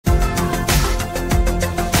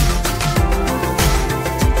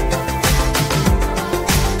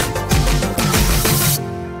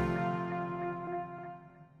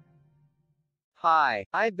Hi,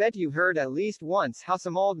 I bet you heard at least once how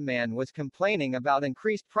some old man was complaining about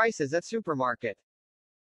increased prices at supermarket.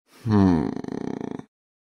 Hmm.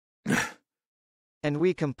 And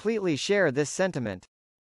we completely share this sentiment.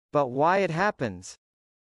 But why it happens?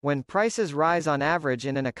 When prices rise on average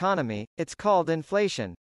in an economy, it's called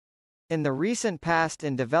inflation. In the recent past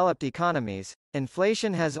in developed economies,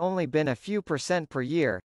 inflation has only been a few percent per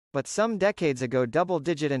year, but some decades ago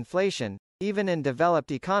double-digit inflation, even in developed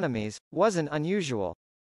economies, wasn't unusual.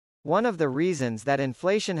 One of the reasons that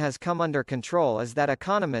inflation has come under control is that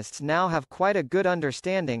economists now have quite a good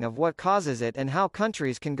understanding of what causes it and how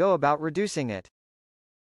countries can go about reducing it.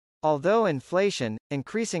 Although inflation,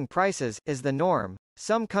 increasing prices, is the norm,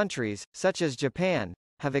 some countries, such as Japan,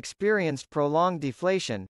 have experienced prolonged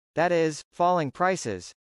deflation, that is, falling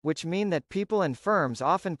prices, which mean that people and firms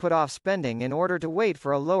often put off spending in order to wait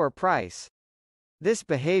for a lower price. This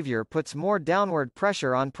behavior puts more downward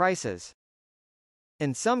pressure on prices.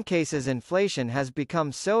 In some cases inflation has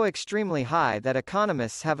become so extremely high that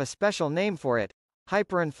economists have a special name for it,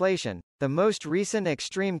 hyperinflation. The most recent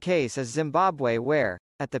extreme case is Zimbabwe where,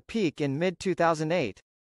 at the peak in mid-2008,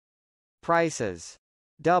 prices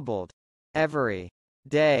doubled every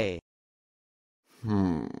day.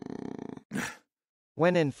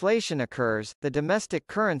 When inflation occurs, the domestic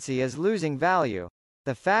currency is losing value.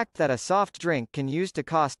 The fact that a soft drink can used to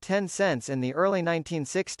cost 10 cents in the early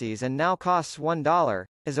 1960s and now costs $1,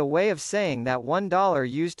 is a way of saying that $1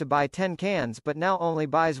 used to buy 10 cans but now only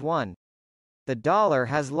buys one. The dollar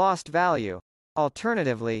has lost value.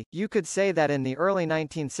 Alternatively, you could say that in the early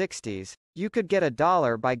 1960s, you could get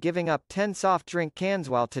 $1 by giving up 10 soft drink cans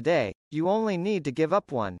while today, you only need to give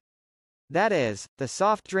up one. That is, the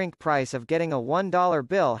soft drink price of getting a $1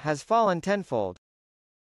 bill has fallen tenfold.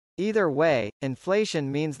 Either way,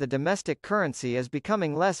 inflation means the domestic currency is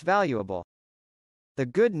becoming less valuable. The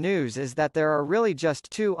good news is that there are really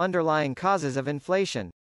just two underlying causes of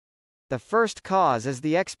inflation. The first cause is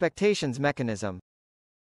the expectations mechanism.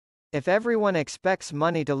 If everyone expects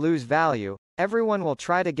money to lose value, everyone will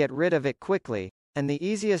try to get rid of it quickly, and the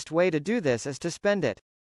easiest way to do this is to spend it.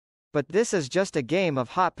 But this is just a game of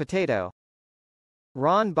hot potato.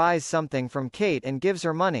 Ron buys something from Kate and gives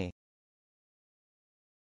her money.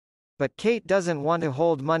 But Kate doesn't want to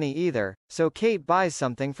hold money either, so Kate buys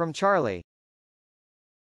something from Charlie.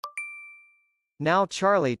 Now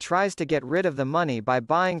Charlie tries to get rid of the money by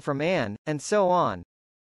buying from Anne, and so on.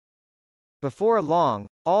 Before long,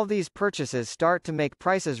 all these purchases start to make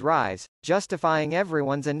prices rise, justifying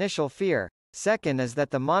everyone's initial fear. Second is that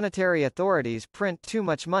the monetary authorities print too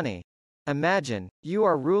much money. Imagine, you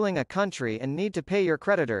are ruling a country and need to pay your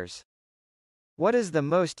creditors. What is the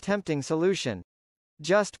most tempting solution?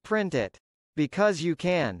 Just print it. Because you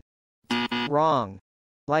can. Wrong.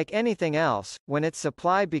 Like anything else, when its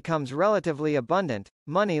supply becomes relatively abundant,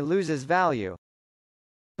 money loses value.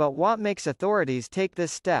 But what makes authorities take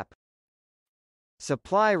this step?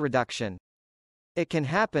 Supply reduction. It can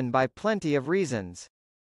happen by plenty of reasons.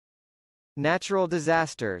 Natural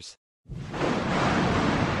disasters.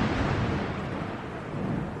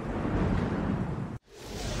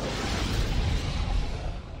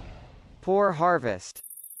 Poor harvest.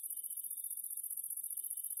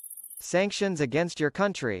 Sanctions against your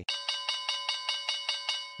country.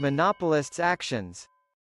 Monopolists' actions.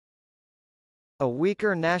 A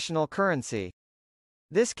weaker national currency.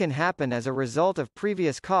 This can happen as a result of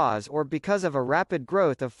previous cause or because of a rapid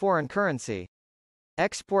growth of foreign currency.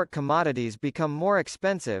 Export commodities become more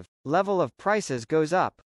expensive, level of prices goes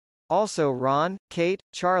up. Also Ron, Kate,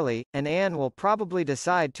 Charlie, and Anne will probably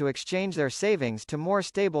decide to exchange their savings to more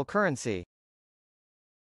stable currency.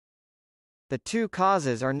 The two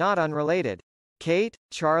causes are not unrelated. Kate,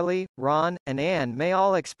 Charlie, Ron, and Anne may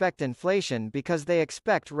all expect inflation because they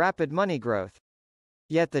expect rapid money growth.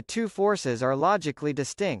 Yet the two forces are logically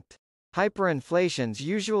distinct. Hyperinflations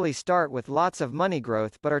usually start with lots of money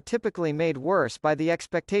growth but are typically made worse by the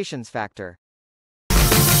expectations factor.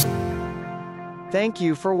 Thank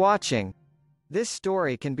you for watching. This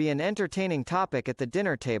story can be an entertaining topic at the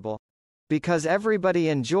dinner table, because everybody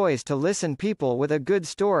enjoys to listen people with a good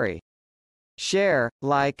story. Share,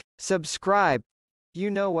 like, subscribe.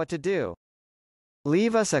 You know what to do.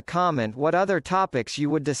 Leave us a comment what other topics you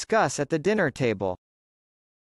would discuss at the dinner table.